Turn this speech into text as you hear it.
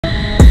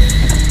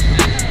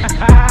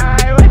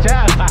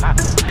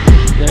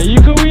Yeah,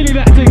 you can wheelie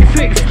that thing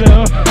 6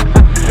 though.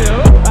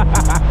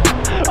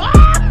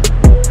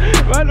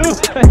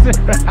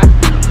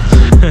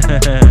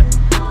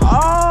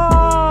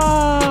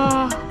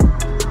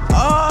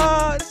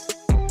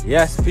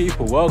 Yes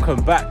people,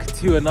 welcome back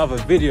to another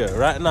video.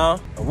 Right now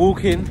I'm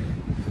walking,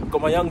 got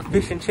my young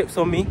fish and chips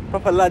on me,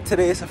 proper lad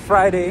today. It's a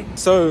Friday.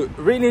 So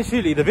really and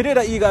truly, the video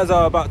that you guys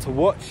are about to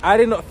watch, I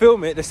did not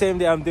film it the same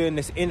day I'm doing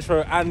this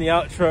intro and the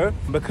outro,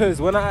 because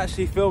when I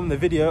actually filmed the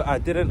video I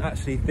didn't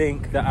actually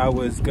think that I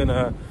was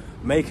gonna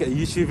make it a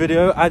YouTube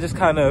video. I just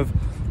kind of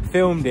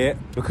filmed it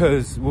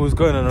because we was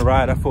going on a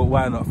ride. I thought,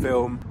 why not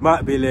film?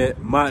 Might be lit,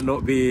 might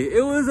not be.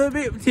 It was a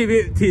bit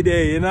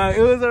day, you know.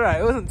 It was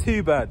alright, it wasn't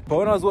too bad. But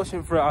when I was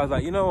watching through it, I was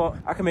like, you know what,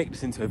 I can make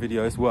this into a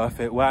video, it's worth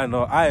it, why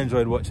not? I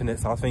enjoyed watching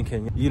it, so I was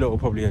thinking you lot will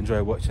probably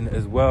enjoy watching it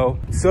as well.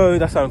 So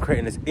that's why I'm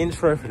creating this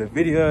intro for the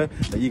video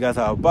that you guys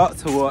are about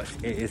to watch.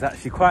 It is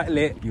actually quite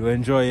lit, you'll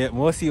enjoy it.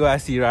 More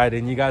CYC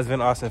riding, you guys have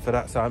been asking for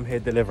that, so I'm here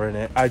delivering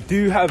it. I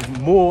do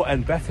have more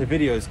and better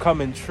videos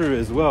coming true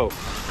as well.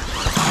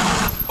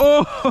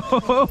 Oh!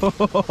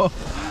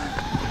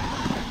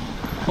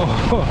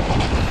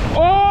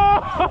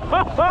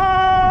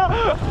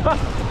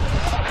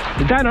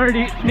 Dan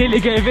already nearly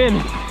gave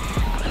in.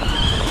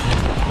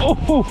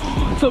 Oh,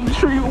 some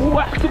tree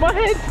whacked my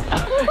head.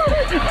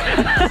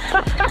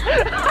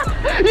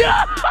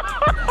 Yeah!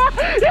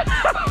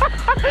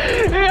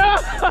 Yeah!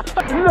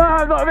 No,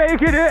 I'm not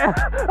making it.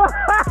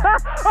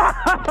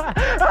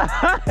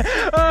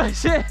 Oh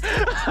shit.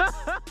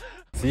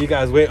 So you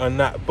guys wait on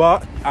that,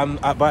 but I'm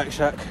at Bike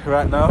Shack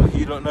right now.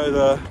 You don't know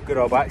the good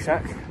old Bike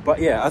Shack. But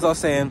yeah, as I was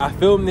saying, I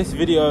filmed this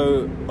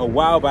video a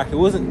while back. It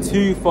wasn't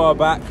too far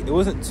back, it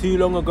wasn't too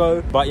long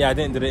ago, but yeah, I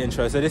didn't do the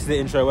intro. So this is the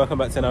intro. Welcome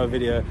back to another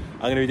video.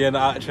 I'm gonna be doing the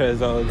outro as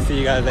well. See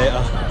you guys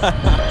later.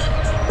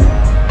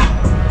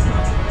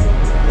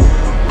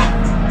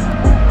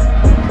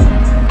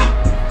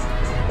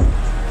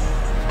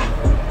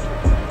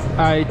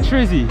 Alright,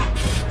 Trizzy.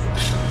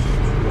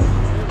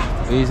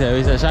 He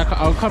said,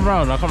 I'll come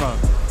round, I'll come round.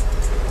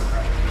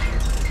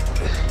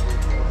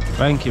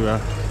 Thank you, bro.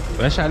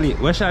 Where should I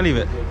leave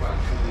it?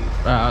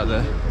 Right out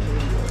there.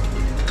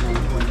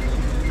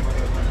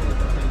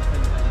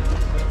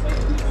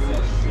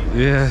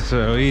 Yeah, so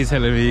what are you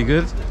telling me? You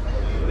good?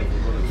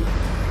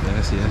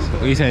 Yes.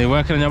 What are you saying? You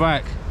working on your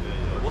bike?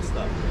 What's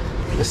that?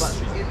 What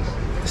battery?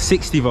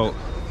 60 volt.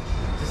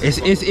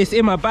 It's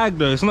in my bag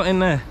though, it's not in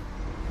there.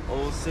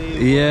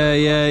 Yeah.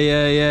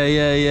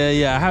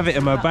 I have it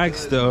in my bag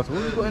still.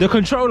 The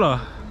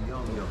controller.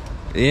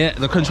 Yeah,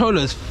 the controller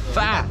is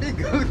fat.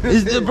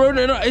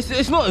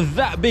 It's not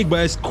that big,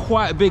 but it's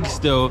quite big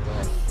still.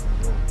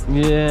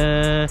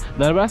 Yeah.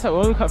 No, but that's like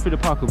when we cut through the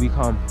park, we'll be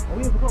calm.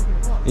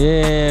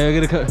 Yeah, we're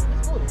gonna cut.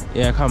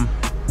 Yeah, come.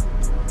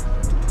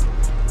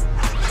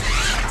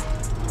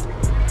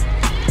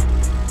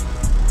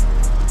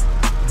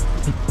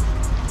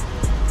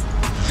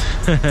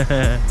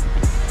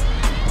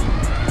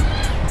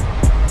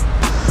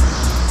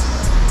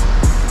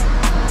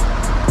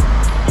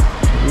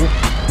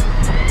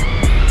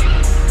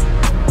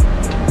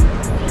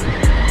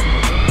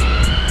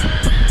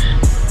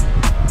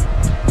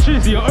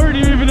 You're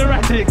already moving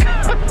erratic.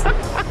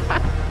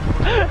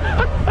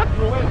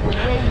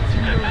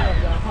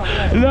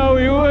 No,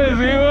 he was.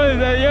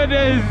 You're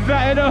there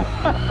setting up.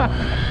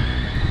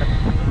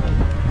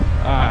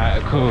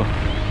 Alright, cool.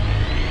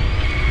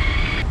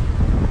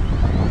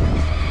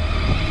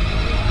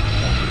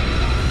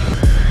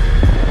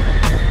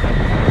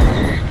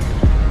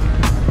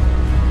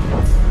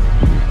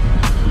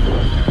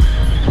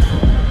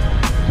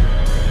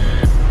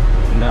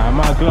 Nah,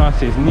 my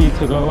glasses need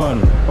to go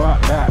on.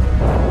 Fuck that.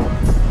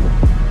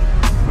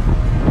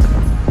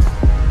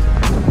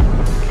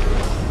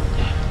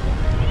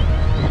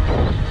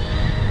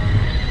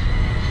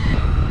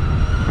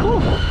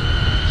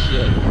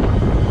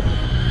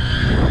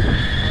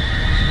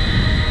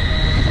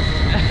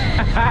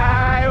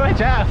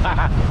 Watch out!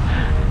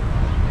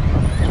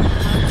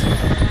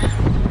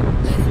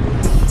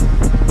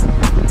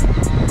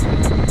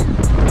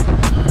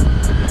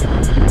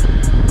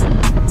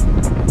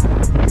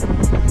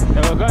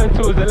 And we're going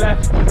towards the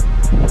left.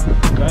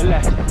 Go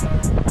left.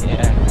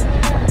 Yeah.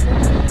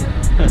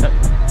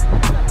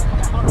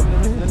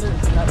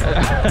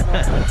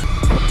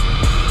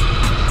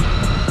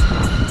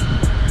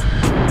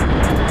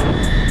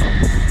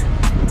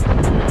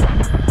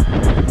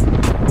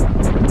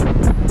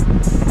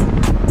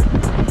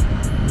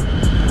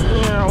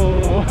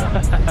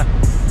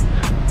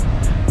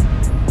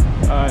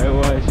 Alright,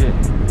 watch it.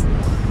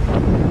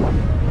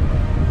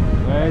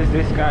 Where's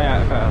this guy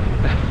at, fam?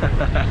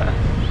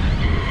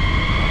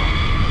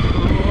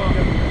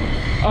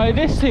 Oh,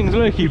 this thing's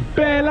low-key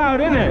bare loud,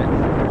 isn't it? I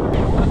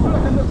feel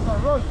like I'm next to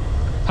run.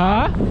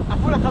 Huh? I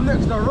feel like I'm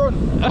next to run.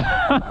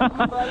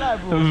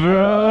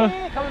 Bro.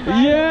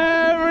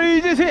 Yeah, bro,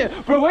 you just hear it.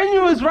 Bro, when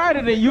you was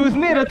riding it, you was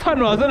near the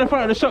tunnel. I was on the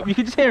front of the shop, you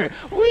could just hear it.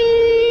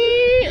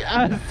 Whee!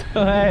 I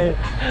swear.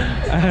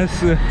 I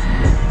swear.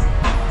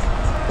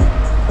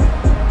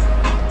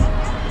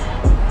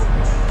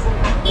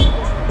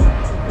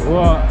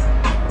 What?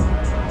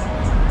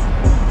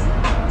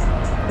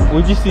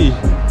 What'd you see?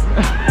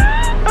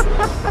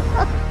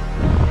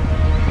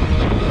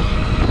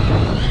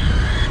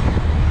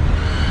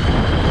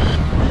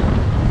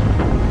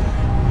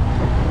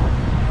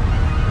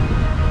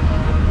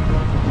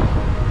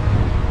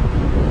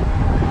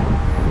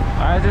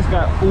 I just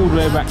got all the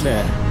way back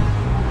there.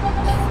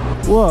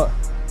 What?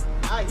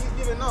 He's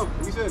leaving now.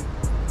 We should.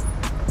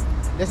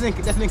 That's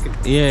Lincoln. That's Lincoln.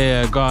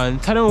 Yeah, go on.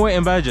 Tell them we're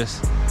waiting Burgess.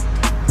 Go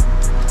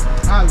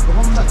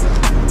home back.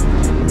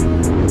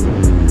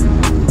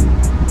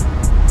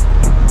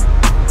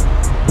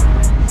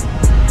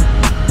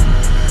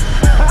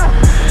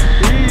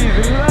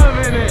 He's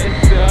loving it.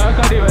 So I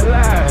can't even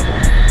lie.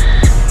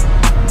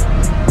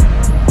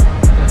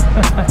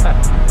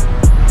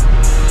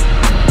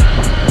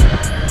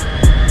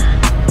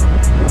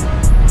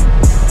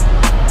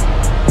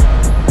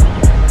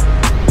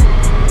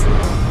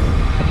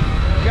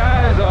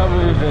 Guys are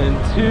moving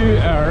too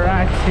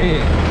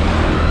erratic.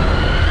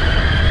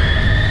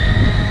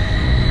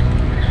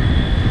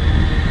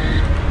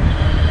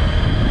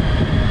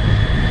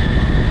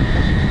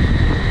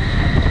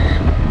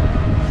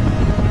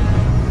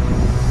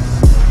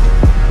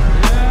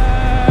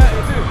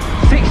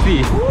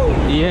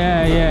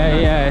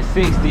 Yeah,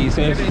 60. So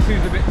They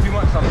choose a bit too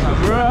much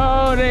sometimes.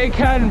 bro, they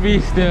can be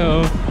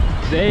still.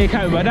 They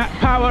can, but that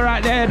power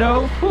right there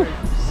though, whew,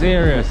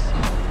 serious.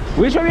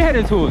 Which way are we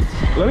heading towards?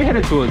 Where are we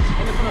headed towards?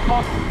 I'm just gonna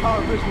pass the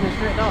power bridge and then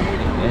straight down,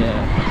 really.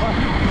 Yeah.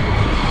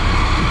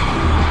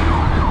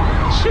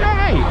 Shit!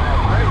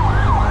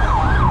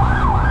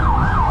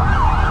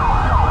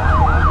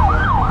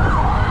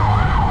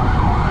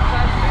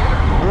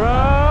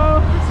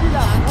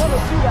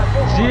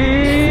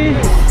 Gee,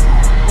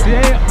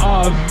 they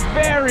are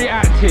very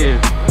active.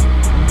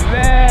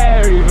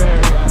 Very, very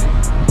active.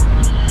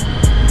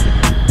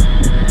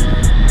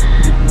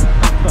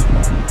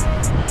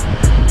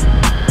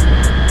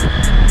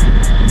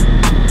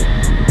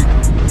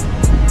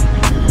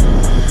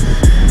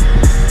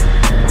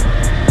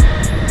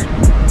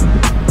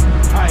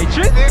 Alright,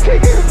 Tristan can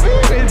get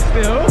moving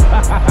still.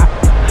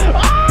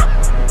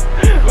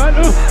 Man,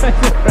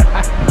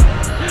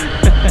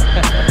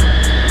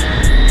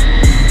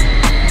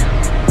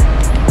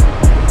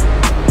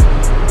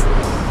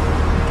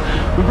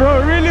 bro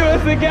really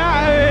wants to get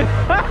out of it.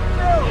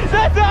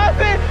 That's what I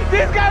said.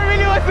 This guy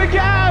really wants to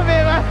get out of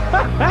it,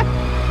 man.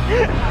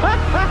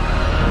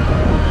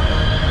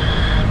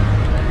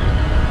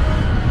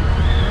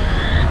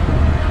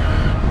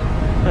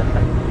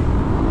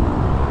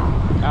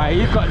 Alright,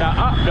 he's got that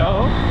up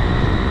though.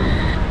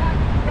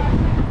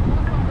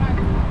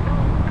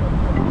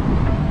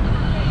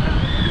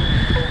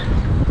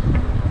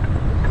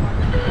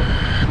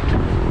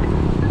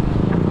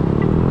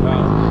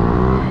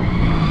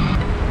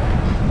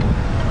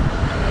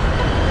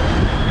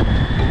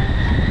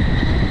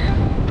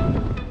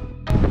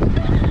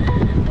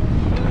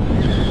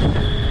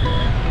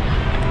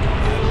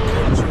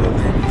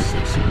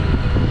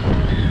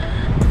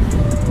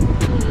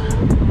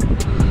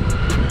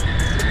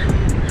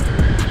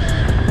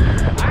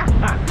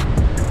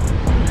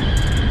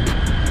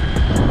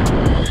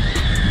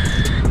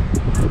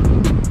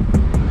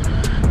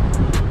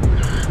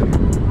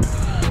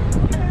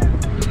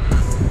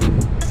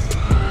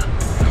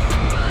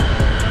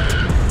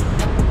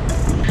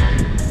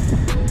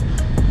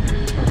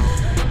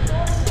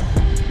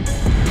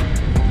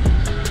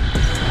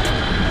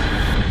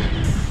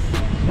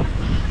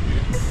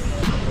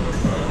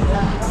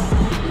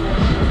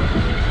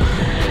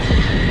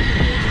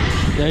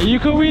 Yeah, you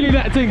can wheelie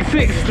that thing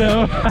 6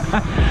 though.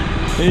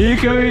 You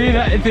can wheelie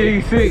that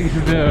thing 6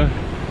 though.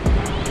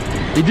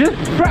 You just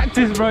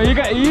practice, bro. You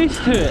got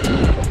used to it.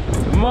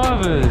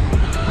 Marvellous.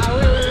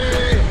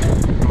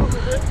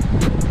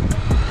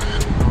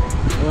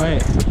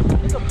 Wait.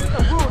 It's a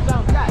rule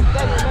down that,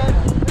 man.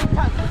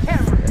 Talk to the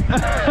camera.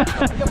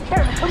 Yo,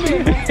 camera, come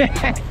here,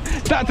 man.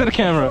 Talk to the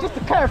camera. Just to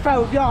clarify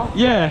with y'all.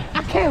 Yeah.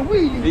 I can't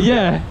wheelie.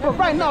 Yeah. But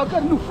right now, I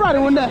got a new Friday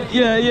on that.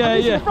 Yeah,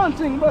 yeah. The front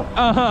thing, but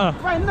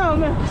right now,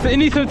 man. So it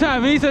needs some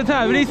time, it needs some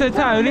time, it needs some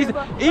time.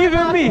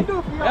 Even me.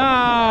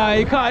 Ah,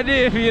 you can't do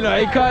it for you, know.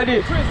 You can't do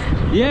it.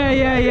 Yeah.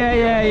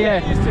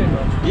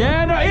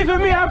 Yeah, no, even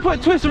me, I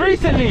put twists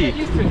recently.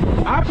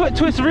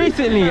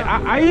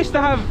 I used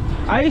to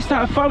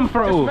have fun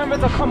throttle. Remember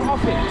to come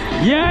off it.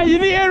 Yeah, you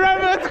need to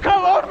remember to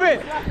come off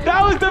it.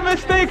 That was the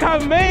mistake I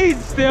made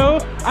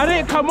still. I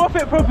didn't come off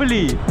it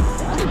properly.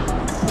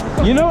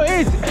 You know what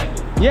it is?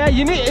 Yeah,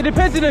 it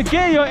depends on the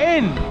gear you're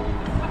in.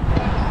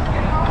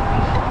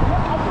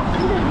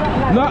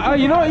 No,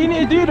 you know what you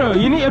need to do though?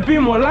 You need to be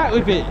more light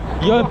with it.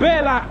 You're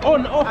better like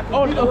on, off.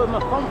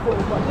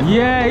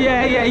 Yeah.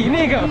 You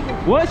need to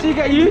get, once you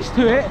get used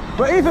to it.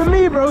 But even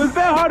me, bro, it's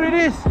better hard with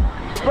this.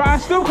 Bro, I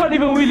still can't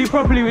even wheelie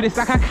properly with this.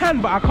 Like I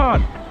can, but I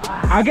can't.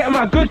 I get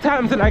my good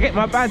times and I get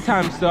my bad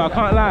times, so I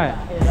can't lie.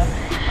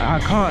 I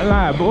can't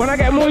lie. But when I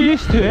get more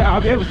used to it,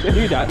 I'll be able to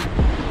do that.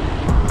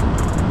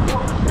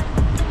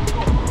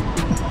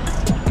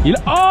 You know,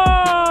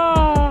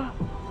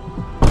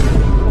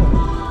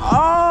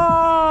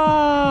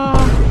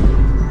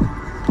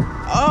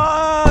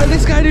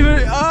 this guy didn't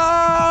even,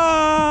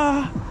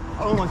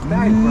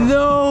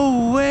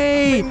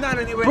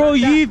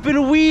 you've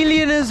been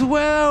wheeling as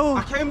well.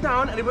 I came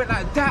down and it went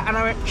like that, and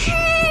I went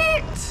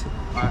shit.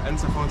 Alright, and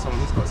to find someone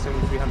who's got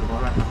 7,300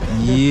 right now.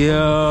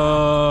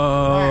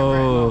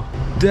 Yo,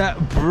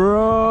 that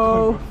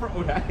bro,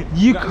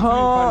 you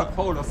can't.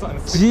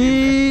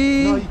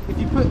 Gee. No, if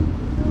you put.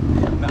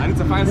 No, I need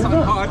to find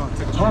something hard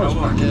to control.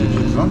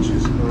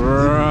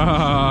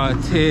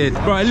 Rotted.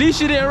 Bro, at least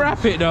you didn't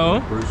wrap it though.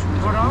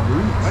 When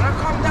I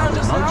come down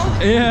just now.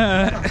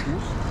 Yeah.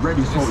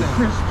 Ready for the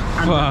crisp.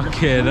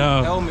 Fucking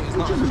hell. Helmet is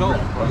not a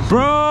joke,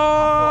 Bro.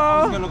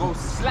 I was gonna go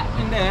slap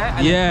in there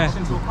and Yeah. then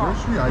into a car.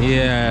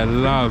 Yeah,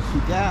 love.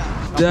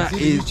 That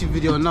is YouTube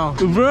video now.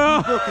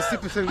 bro.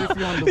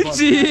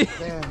 Gee.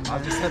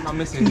 I've just sent my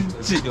message, a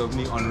video of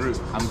me en route.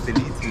 I'm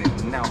deleting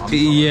it now.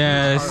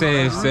 Yeah,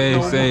 safe.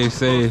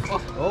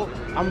 Oh,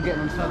 I'm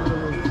getting on side of the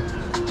road.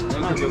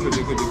 You're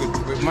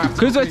good.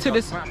 Cause I to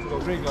this.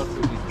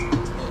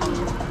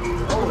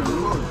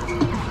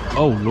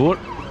 Oh Lord.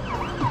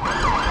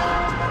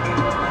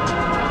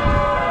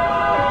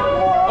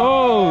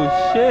 Oh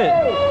shit.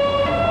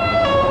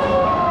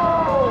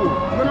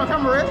 You got no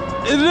camera, eh?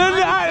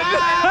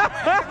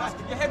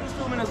 Your head was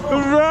filming as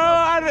well.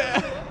 Bro,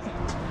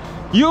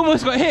 you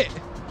almost got hit.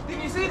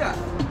 Didn't you see that?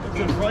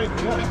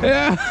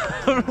 Yeah.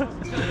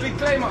 Big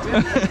claim up,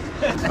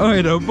 yeah?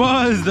 Oh, the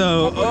bars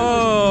though.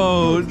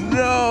 Oh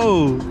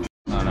no.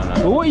 No.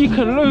 But what you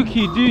can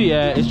low-key do,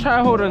 yeah, is try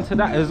to hold on to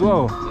that as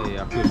well.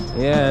 Yeah, I could.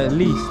 Yeah, at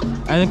least.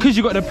 And because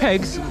you got the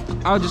pegs,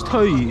 I'll just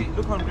tow you.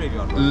 Look on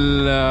graveyard, bro.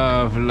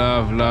 Love.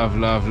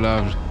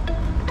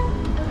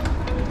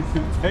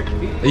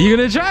 Are you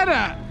gonna try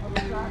that?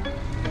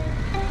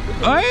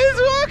 Oh, it's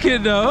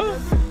working though.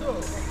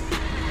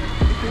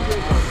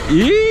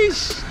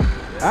 Yeesh.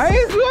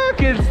 It's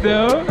working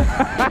still.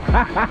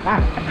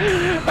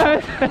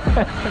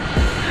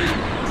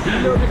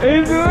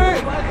 It's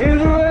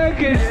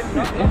working.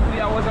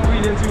 Hopefully I wasn't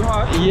wheeling too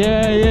hard.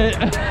 Yeah.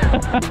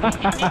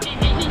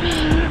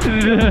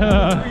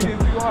 Wheeling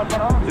too hard,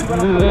 brother.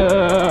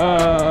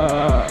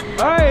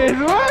 Hey, it's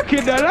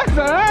working though, that's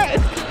alright.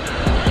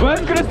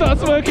 Man's gonna start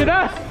smoking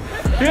us.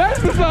 He has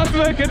to start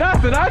smoking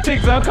us and I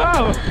think so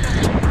calm.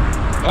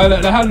 Oh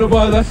look, the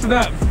handlebars are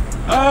snapped.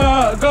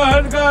 Oh, go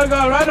on,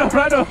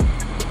 right off.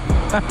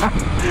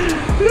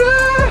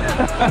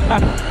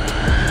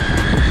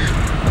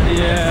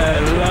 Yeah,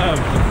 love.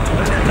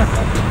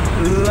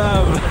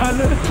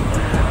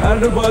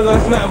 Handlebars are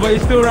snapped, but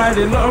he's still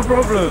riding, not a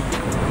problem.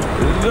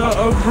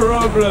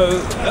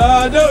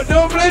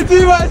 Don't play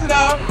too much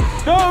now.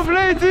 Watch.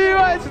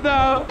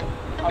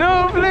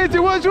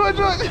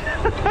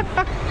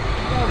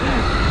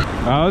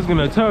 I was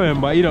gonna tow him,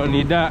 but you don't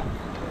need that.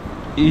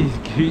 He's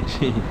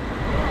Gucci.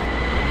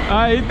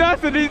 He's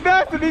dancing. He's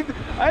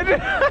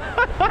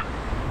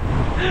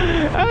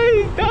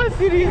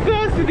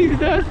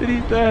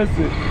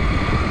dancing.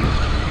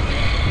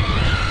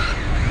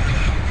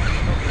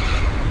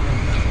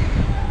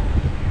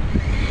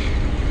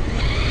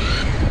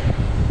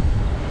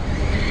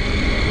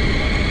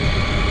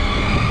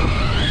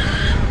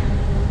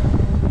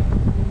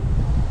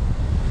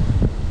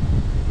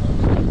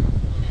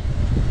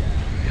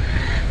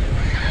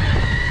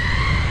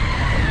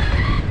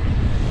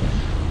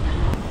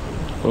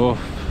 Oof,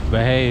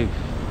 behave.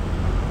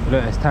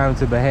 Look, it's time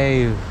to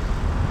behave.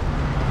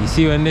 You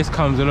see, when this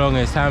comes along,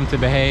 it's time to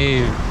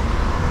behave.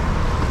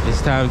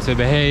 It's time to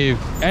behave.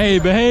 Hey,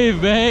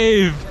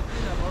 behave.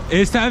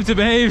 It's time to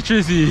behave,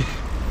 Trissy.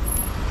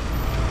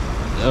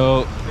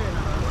 Oh.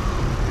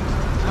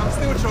 I'm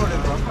still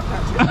trolling, bro.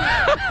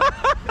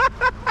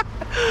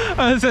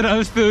 I said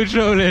I'm still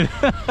trolling.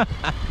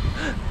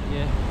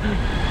 Yeah.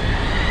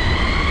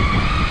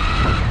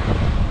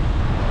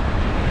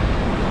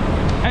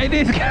 Hey,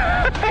 this guy.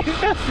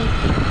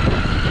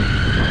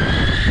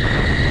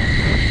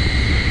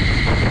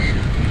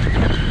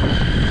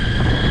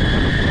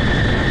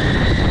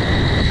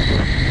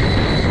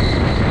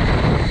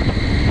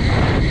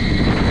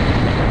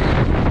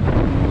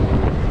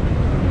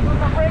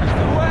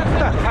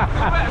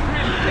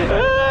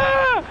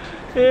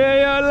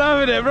 Yeah, you're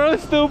loving it, bro.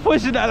 Still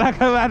pushing that like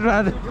a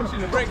madman. Pushing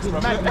the brakes, bro.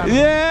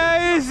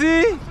 Yeah, you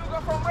see?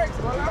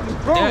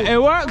 It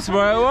works,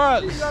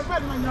 bro.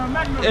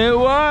 It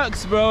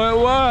works, bro. It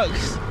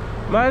works.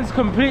 Man's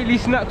completely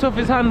snapped off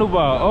his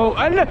handlebar. Oh,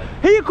 and look,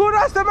 he called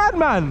us the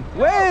madman.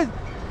 Where's?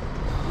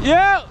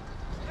 Yeah.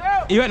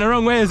 He went the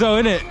wrong way as well,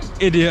 innit?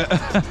 Idiot.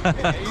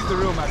 Yeah, he's the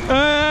real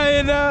madman.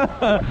 You know.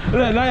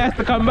 Look, now he has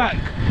to come back.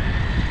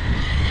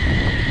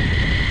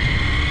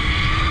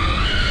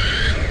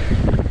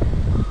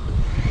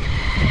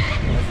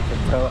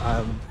 So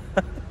I'm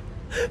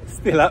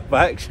still at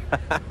back.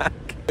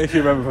 If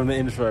you remember from the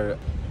intro,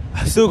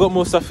 I still got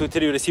more stuff to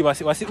do with the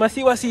CYC. My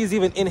CYC is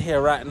even in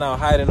here right now,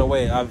 hiding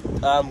away.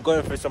 I'm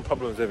going through some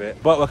problems with it,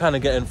 but we're kind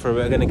of getting through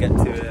it. We're gonna get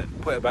to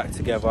it, put it back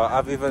together.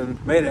 I've even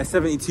made it a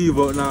 72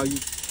 volt now.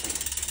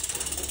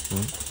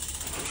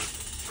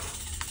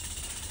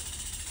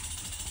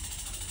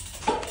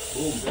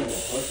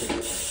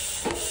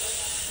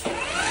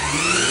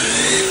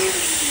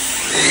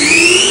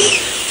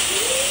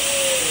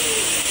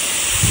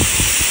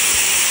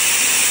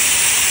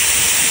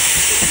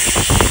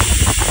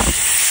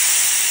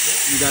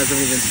 guys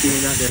haven't even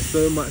seen that. There's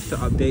so much to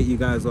update you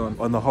guys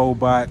on the whole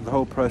bike, the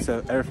whole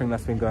process, everything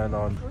that's been going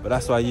on. But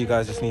that's why you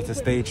guys just need to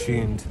stay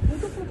tuned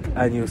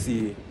and you'll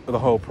see the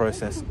whole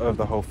process of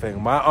the whole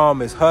thing. My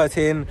arm is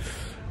hurting.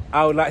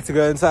 I would like to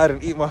go inside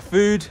and eat my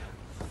food.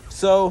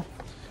 So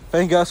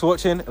thank you guys for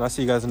watching, and I'll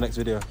see you guys in the next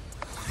video.